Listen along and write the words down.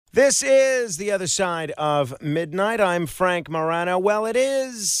This is The Other Side of Midnight. I'm Frank Morano. Well, it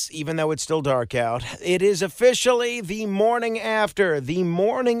is, even though it's still dark out, it is officially the morning after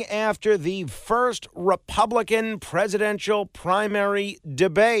the first Republican presidential primary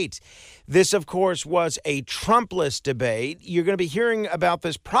debate. This, of course, was a Trumpless debate. You're going to be hearing about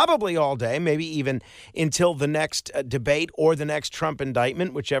this probably all day, maybe even until the next debate or the next Trump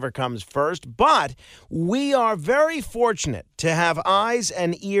indictment, whichever comes first. But we are very fortunate to have eyes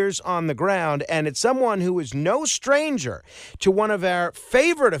and ears on the ground, and it's someone who is no stranger to one of our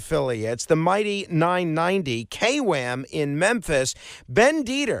favorite affiliates, the mighty 990 KWAM in Memphis. Ben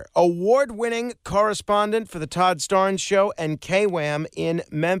Deeter, award-winning correspondent for the Todd Starnes Show and KWAM in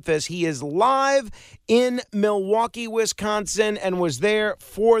Memphis. He is live in Milwaukee, Wisconsin, and was there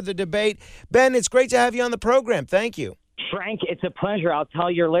for the debate. Ben, it's great to have you on the program. Thank you. Frank, it's a pleasure. I'll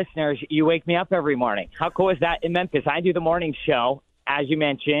tell your listeners, you wake me up every morning. How cool is that in Memphis? I do the morning show, as you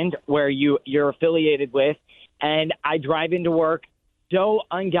mentioned, where you're affiliated with, and I drive into work so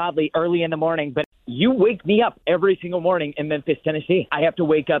ungodly early in the morning, but you wake me up every single morning in Memphis, Tennessee. I have to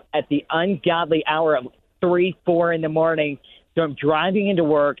wake up at the ungodly hour of 3, 4 in the morning. So I'm driving into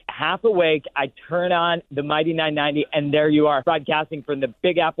work, half awake. I turn on the mighty 990, and there you are, broadcasting from the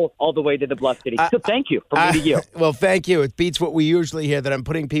Big Apple all the way to the Bluff City. So thank you for meeting you. Well, thank you. It beats what we usually hear, that I'm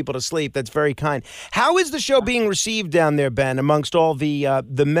putting people to sleep. That's very kind. How is the show being received down there, Ben, amongst all the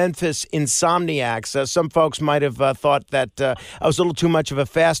Memphis insomniacs? Some folks might have thought that I was a little too much of a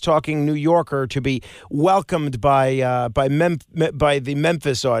fast-talking New Yorker to be welcomed by the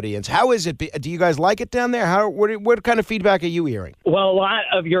Memphis audience. How is it? Do you guys like it down there? What kind of feedback are you hearing? Well, a lot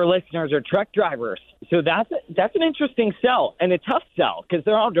of your listeners are truck drivers, so that's an interesting sell and a tough sell because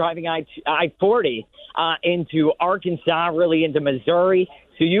they're all driving I-40 into Arkansas, really into Missouri.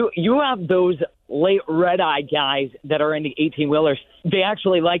 So you have those late red-eye guys that are in the 18-wheelers. They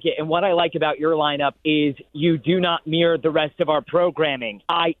actually like it, and what I like about your lineup is you do not mirror the rest of our programming,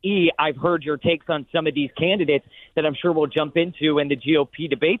 i.e., I've heard your takes on some of these candidates that I'm sure we'll jump into in the GOP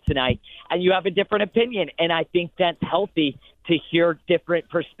debate tonight, and you have a different opinion, and I think that's healthy to hear different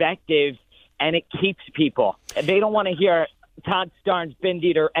perspectives, and it keeps people. They don't want to hear Todd Starnes, Ben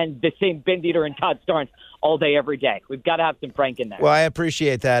Deeter, and the same Ben Deeter and Todd Starnes all day, every day. We've got to have some Frank in there. Well, I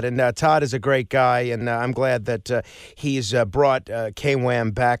appreciate that. And Todd is a great guy, and I'm glad that he's brought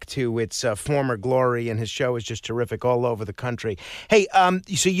KWAM back to its former glory, and his show is just terrific all over the country. Hey,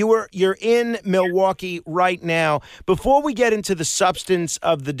 so you're in Milwaukee right now. Before we get into the substance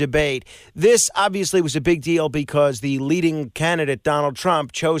of the debate, this obviously was a big deal because the leading candidate, Donald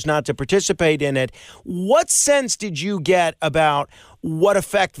Trump, chose not to participate in it. What sense did you get about what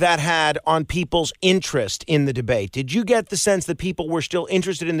effect that had on people's interest in the debate? Did you get the sense that people were still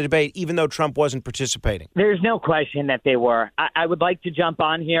interested in the debate even though Trump wasn't participating? There's no question that they were. I would like to jump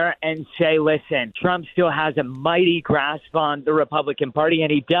on here and say, listen, Trump still has a mighty grasp on the Republican Party,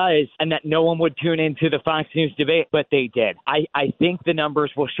 and he does, and that no one would tune into the Fox News debate, but they did. I think the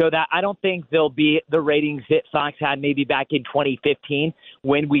numbers will show that. I don't think they'll be the ratings that Fox had maybe back in 2015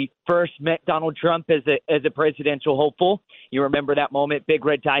 when we first met Donald Trump as a presidential hopeful. You remember that moment, Big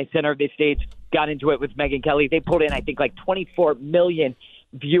Red Tie, center of the stage, got into it with Megyn Kelly. They pulled in, I think, like 24 million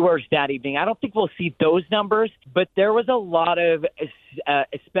viewers that evening. I don't think we'll see those numbers, but there was a lot of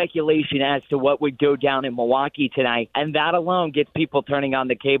speculation as to what would go down in Milwaukee tonight, and that alone gets people turning on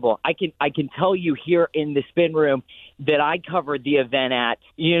the cable. I can tell you here in the spin room that I covered the event at,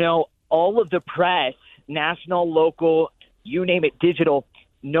 all of the press, national, local, you name it, digital,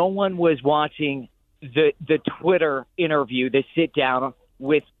 no one was watching the Twitter interview, the sit-down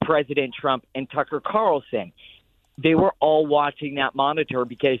with President Trump and Tucker Carlson. They were all watching that monitor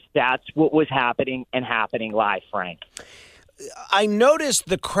because that's what was happening and happening live, Frank. I noticed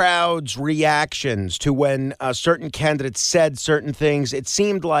the crowd's reactions to when certain candidates said certain things. It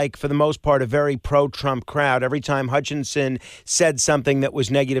seemed like, for the most part, a very pro-Trump crowd. Every time Hutchinson said something that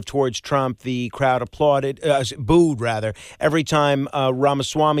was negative towards Trump, the crowd booed rather. Every time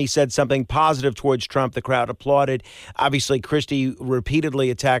Ramaswamy said something positive towards Trump, the crowd applauded. Obviously, Christie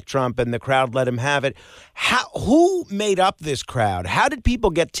repeatedly attacked Trump, and the crowd let him have it. Who made up this crowd? How did people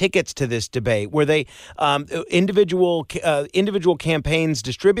get tickets to this debate? Were they individual campaigns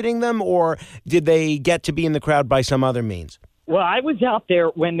distributing them, or did they get to be in the crowd by some other means? Well, I was out there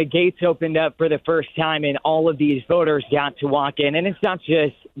when the gates opened up for the first time and all of these voters got to walk in. And it's not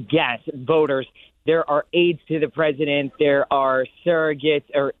just voters. There are aides to the president. There are surrogates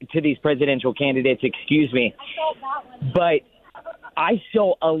or to these presidential candidates, But I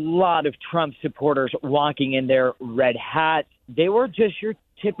saw a lot of Trump supporters walking in their red hats. They were just your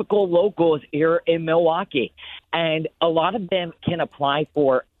typical locals here in Milwaukee. And a lot of them can apply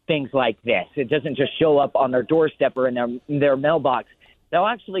for things like this. It doesn't just show up on their doorstep or in their mailbox. They'll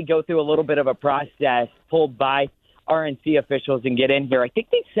actually go through a little bit of a process pulled by RNC officials and get in here. I think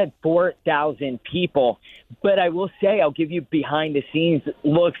they said 4,000 people, but I will say, I'll give you behind-the-scenes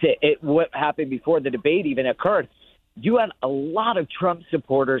looks at what happened before the debate even occurred. You had a lot of Trump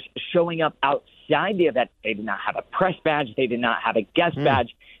supporters showing up outside the event. They did not have a press badge. They did not have a guest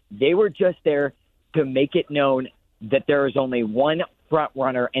badge. They were just there to make it known that there is only one front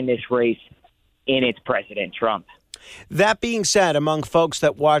runner in this race, and it's President Trump. That being said, among folks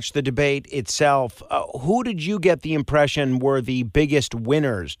that watched the debate itself, who did you get the impression were the biggest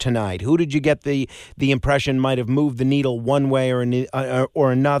winners tonight? Who did you get the impression might have moved the needle one way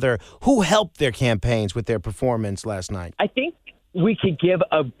or another? Who helped their campaigns with their performance last night? I think we could give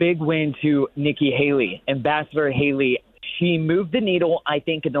a big win to Nikki Haley, Ambassador Haley. She moved the needle, I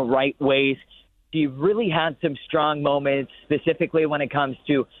think, in the right ways. She really had some strong moments, specifically when it comes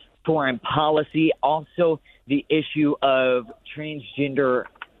to foreign policy. Also, the issue of transgender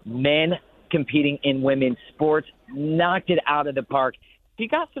men competing in women's sports, knocked it out of the park. She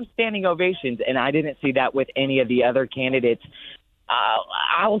got some standing ovations, and I didn't see that with any of the other candidates.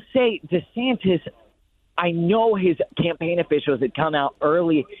 I'll say DeSantis, I know his campaign officials had come out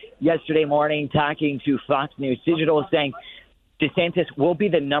early yesterday morning talking to Fox News Digital saying DeSantis will be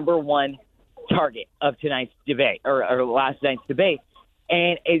the number one target of tonight's debate or last night's debate.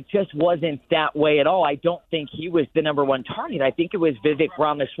 And it just wasn't that way at all. I don't think he was the number one target. I think it was Vivek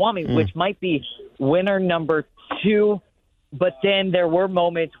Ramaswamy, which might be winner number two. But then there were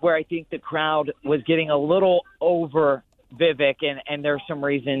moments where I think the crowd was getting a little over Vivek, and there's some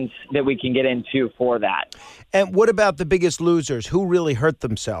reasons that we can get into for that. And what about the biggest losers? Who really hurt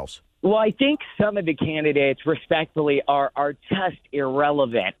themselves? Well, I think some of the candidates, respectfully, are just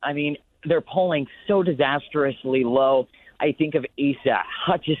irrelevant. I mean, they're polling so disastrously low. I think of Asa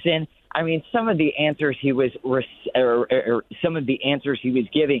Hutchinson. I mean, some of the answers he was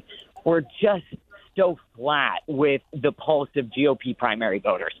giving were just so flat with the pulse of GOP primary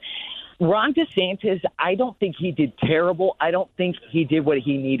voters. Ron DeSantis, I don't think he did terrible. I don't think he did what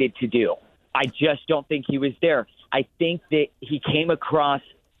he needed to do. I just don't think he was there. I think that he came across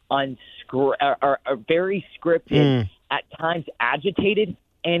very scripted, at times agitated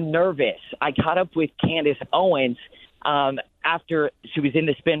and nervous. I caught up with Candace Owens after she was in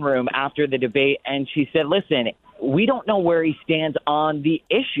the spin room after the debate, and she said, listen, we don't know where he stands on the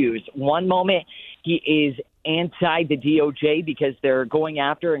issues. One moment he is anti the DOJ because they're going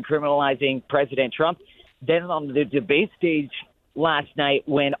after and criminalizing President Trump. Then on the debate stage last night,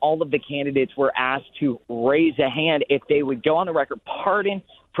 when all of the candidates were asked to raise a hand if they would go on the record, pardon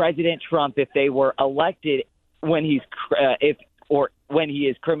President Trump if they were elected when he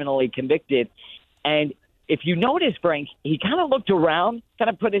is criminally convicted. And if you notice, Frank, he kind of looked around, kind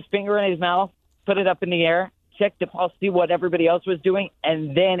of put his finger in his mouth, put it up in the air, checked the pulse, see what everybody else was doing,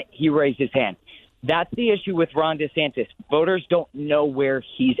 and then he raised his hand. That's the issue with Ron DeSantis. Voters don't know where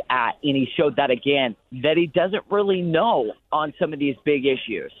he's at, and he showed that again, that he doesn't really know on some of these big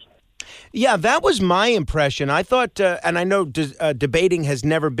issues. Yeah, that was my impression. I thought, and I know debating has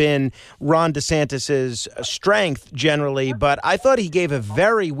never been Ron DeSantis's strength generally, but I thought he gave a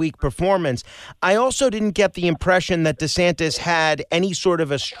very weak performance. I also didn't get the impression that DeSantis had any sort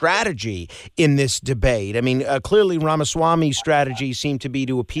of a strategy in this debate. I mean, clearly Ramaswamy's strategy seemed to be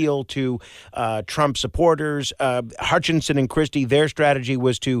to appeal to Trump supporters. Hutchinson and Christie, their strategy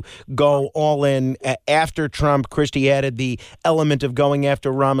was to go all in after Trump. Christie added the element of going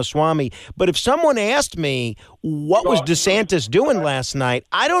after Ramaswamy. But if someone asked me what was DeSantis doing last night,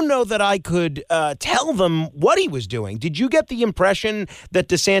 I don't know that I could tell them what he was doing. Did you get the impression that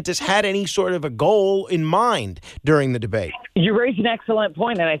DeSantis had any sort of a goal in mind during the debate? You raised an excellent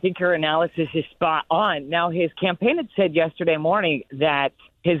point, and I think your analysis is spot on. Now, his campaign had said yesterday morning that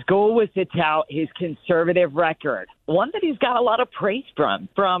his goal was to tout his conservative record, one that he's got a lot of praise from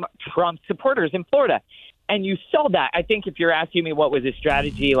Trump supporters in Florida. And you saw that. I think if you're asking me what was his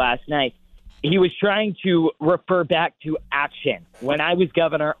strategy last night, he was trying to refer back to action. When I was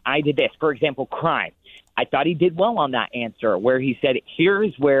governor, I did this. For example, crime. I thought he did well on that answer where he said,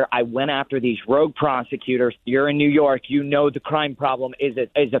 here's where I went after these rogue prosecutors. You're in New York. You know the crime problem is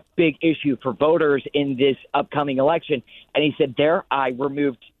a big issue for voters in this upcoming election. And he said, there I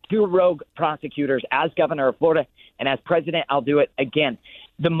removed 2 rogue prosecutors as governor of Florida. And as president, I'll do it again.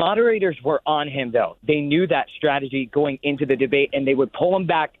 The moderators were on him, though. They knew that strategy going into the debate, and they would pull him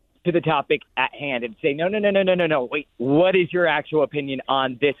back to the topic at hand and say, no, wait, what is your actual opinion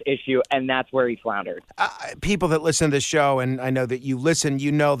on this issue? And that's where he floundered. People that listen to this show, and I know that you listen,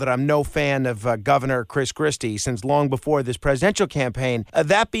 you know that I'm no fan of Governor Chris Christie since long before this presidential campaign.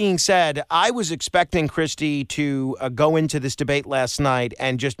 That being said, I was expecting Christie to go into this debate last night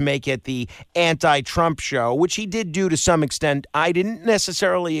and just make it the anti-Trump show, which he did do to some extent. I didn't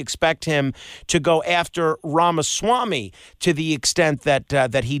necessarily expect him to go after Ramaswamy to the extent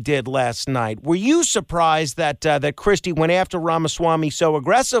that he did last night. Were you surprised that Christie went after Ramaswamy so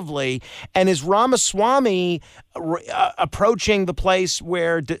aggressively? And is Ramaswamy approaching the place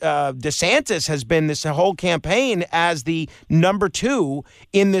where DeSantis has been this whole campaign as the number 2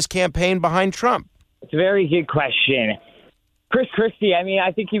 in this campaign behind Trump? It's a very good question. Chris Christie,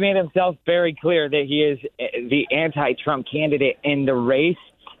 I think he made himself very clear that he is the anti-Trump candidate in the race.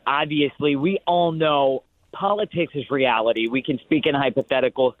 Obviously, we all know politics is reality. We can speak in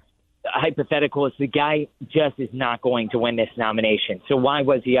hypotheticals. The guy just is not going to win this nomination. So why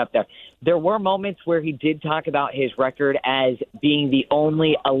was he up there? There were moments where he did talk about his record as being the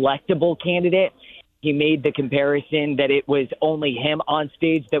only electable candidate. He made the comparison that it was only him on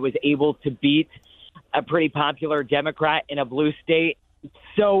stage that was able to beat a pretty popular Democrat in a blue state.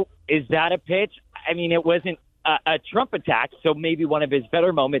 So is that a pitch? It wasn't a Trump attack, so maybe one of his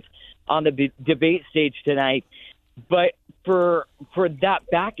better moments on the debate stage tonight. But for that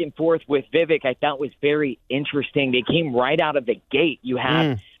back and forth with Vivek, I thought was very interesting. They came right out of the gate. You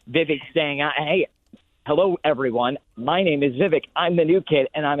have Vivek saying, hey, hello, everyone. My name is Vivek. I'm the new kid,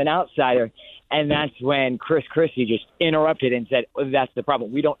 and I'm an outsider. And that's when Chris Christie just interrupted and said, that's the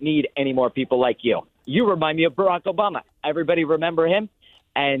problem. We don't need any more people like you. You remind me of Barack Obama. Everybody remember him?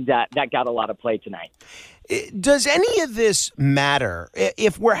 And that got a lot of play tonight. Does any of this matter?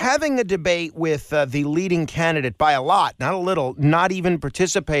 If we're having a debate with the leading candidate by a lot, not a little, not even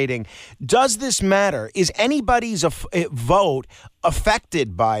participating, does this matter? Is anybody's vote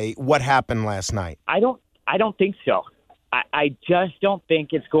affected by what happened last night? I don't think so. I just don't think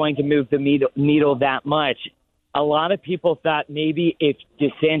it's going to move the needle that much. A lot of people thought maybe if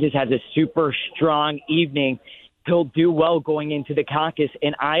DeSantis has a super strong evening, he'll do well going into the caucus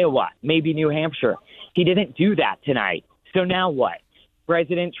in Iowa, maybe New Hampshire. He didn't do that tonight. So now what?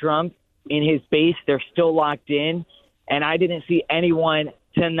 President Trump, in his base, they're still locked in. And I didn't see anyone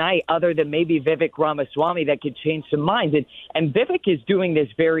tonight other than maybe Vivek Ramaswamy that could change some minds. And Vivek is doing this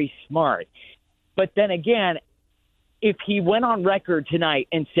very smart. But then again, if he went on record tonight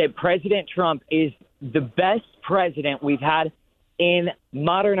and said President Trump is the best president we've had in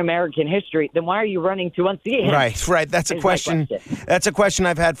modern American history, then why are you running to unseat him? Right. That's a question. That's a question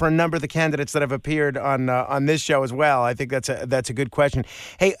I've had for a number of the candidates that have appeared on this show as well. I think that's a good question.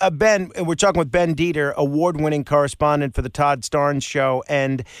 Hey, Ben, we're talking with Ben Deeter, award-winning correspondent for the Todd Starnes Show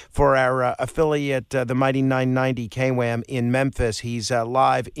and for our affiliate, the Mighty 990 KWAM in Memphis. He's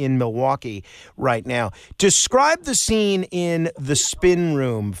live in Milwaukee right now. Describe the scene in the spin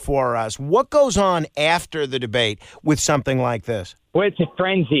room for us. What goes on after the debate with something like this? Well, it's a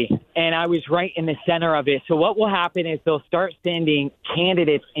frenzy, and I was right in the center of it. So what will happen is they'll start sending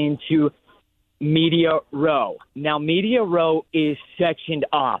candidates into Media Row. Now, Media Row is sectioned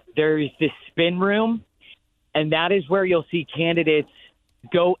off. There's this spin room, and that is where you'll see candidates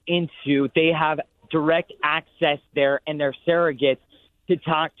go into. They have direct access there and their surrogates to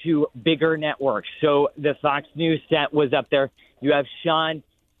talk to bigger networks. So the Fox News set was up there. You have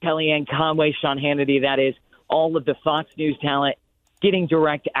Kellyanne Conway, Sean Hannity, that is, all of the Fox News talent getting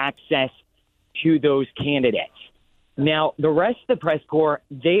direct access to those candidates. Now, the rest of the press corps,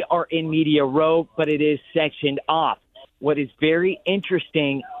 they are in Media Row, but it is sectioned off. What is very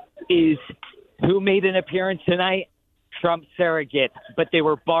interesting is who made an appearance tonight? Trump surrogates, but they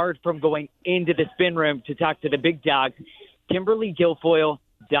were barred from going into the spin room to talk to the big dogs. Kimberly Guilfoyle,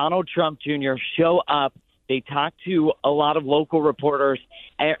 Donald Trump Jr. show up. They talk to a lot of local reporters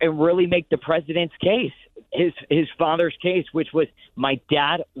and really make the president's case. His father's case, which was, my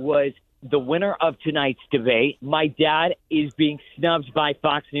dad was the winner of tonight's debate. My dad is being snubbed by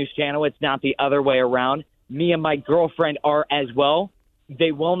Fox News Channel. It's not the other way around. Me and my girlfriend are as well.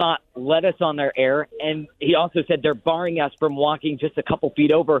 They will not let us on their air. And he also said they're barring us from walking just a couple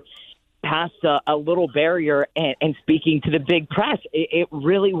feet over past a little barrier and speaking to the big press. It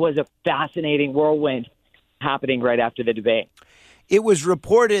really was a fascinating whirlwind happening right after the debate. It was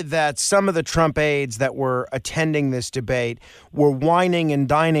reported that some of the Trump aides that were attending this debate were whining and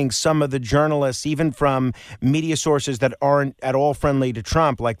dining some of the journalists, even from media sources that aren't at all friendly to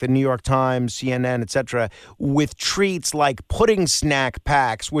Trump, like the New York Times, CNN, etc., with treats like pudding snack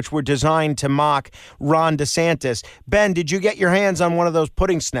packs, which were designed to mock Ron DeSantis. Ben, did you get your hands on one of those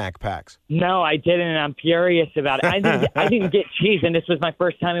pudding snack packs? No, I didn't, and I'm furious about it. I didn't get cheese, and this was my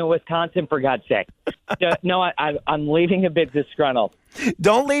first time in Wisconsin, for God's sake. No, I'm leaving a bit disgruntled.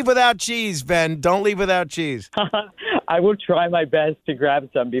 Don't leave without cheese, Ben. Don't leave without cheese. I will try my best to grab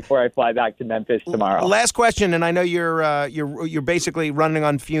some before I fly back to Memphis tomorrow. Last question, and I know you're basically running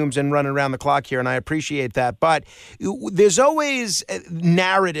on fumes and running around the clock here, and I appreciate that. But there's always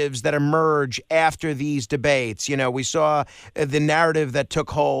narratives that emerge after these debates. You know, we saw the narrative that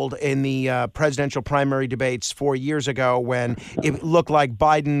took hold in the presidential primary debates 4 years ago when it looked like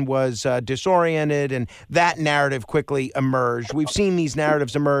Biden was disoriented, and that narrative quickly emerged. We've seen these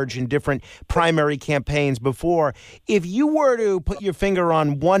narratives emerge in different primary campaigns before. If you were to put your finger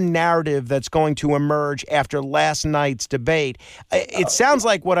on one narrative that's going to emerge after last night's debate, it sounds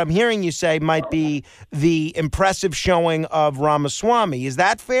like what I'm hearing you say might be the impressive showing of Ramaswamy. Is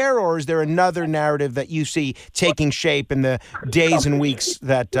that fair, or is there another narrative that you see taking shape in the days and weeks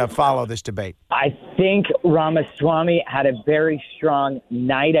that follow this debate? I think Ramaswamy had a very strong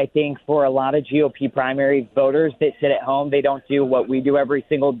night. I think for a lot of GOP primary voters that sit at home, they don't do what we do every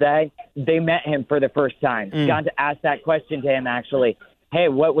single day. They met him for the first time. Got to ask that question to him, actually. Hey,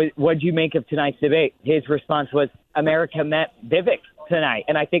 what'd you make of tonight's debate? His response was, America met Vivek tonight.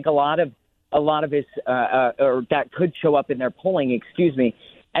 And I think a lot of his, or that could show up in their polling, excuse me.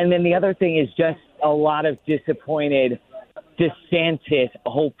 And then the other thing is just a lot of disappointed DeSantis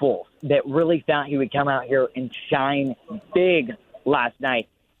hopefuls that really thought he would come out here and shine big last night.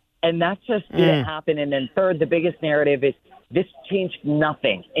 And that just didn't happen. And then third, the biggest narrative is this changed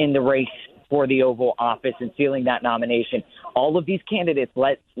nothing in the race for the Oval Office and sealing that nomination. All of these candidates,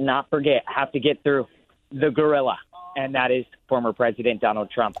 let's not forget, have to get through the gorilla, and that is former President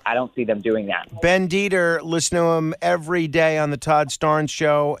Donald Trump. I don't see them doing that. Ben Deeter, listen to him every day on the Todd Starnes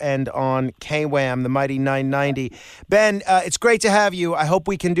Show and on KWAM, the Mighty 990. Ben, it's great to have you. I hope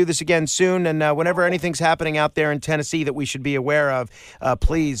we can do this again soon, and whenever anything's happening out there in Tennessee that we should be aware of,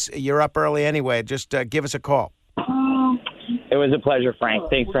 please, you're up early anyway, just give us a call. It was a pleasure, Frank.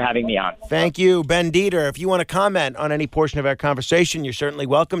 Thanks for having me on. Thank you, Ben Deeter. If you want to comment on any portion of our conversation, you're certainly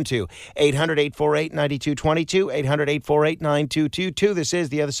welcome to. 800-848-9222, 800-848-9222. This is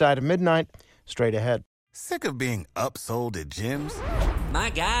The Other Side of Midnight. Straight ahead. Sick of being upsold at gyms? My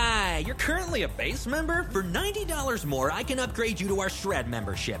guy, you're currently a base member? For $90 more, I can upgrade you to our Shred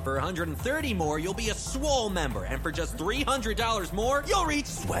membership. For $130 more, you'll be a Swole member. And for just $300 more, you'll reach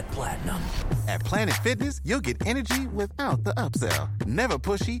Sweat Platinum. At Planet Fitness, you'll get energy without the upsell. Never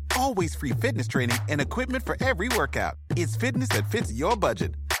pushy, always free fitness training and equipment for every workout. It's fitness that fits your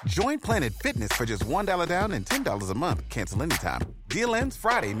budget. Join Planet Fitness for just $1 down and $10 a month. Cancel anytime. Deal ends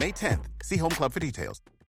Friday, May 10th. See Home Club for details.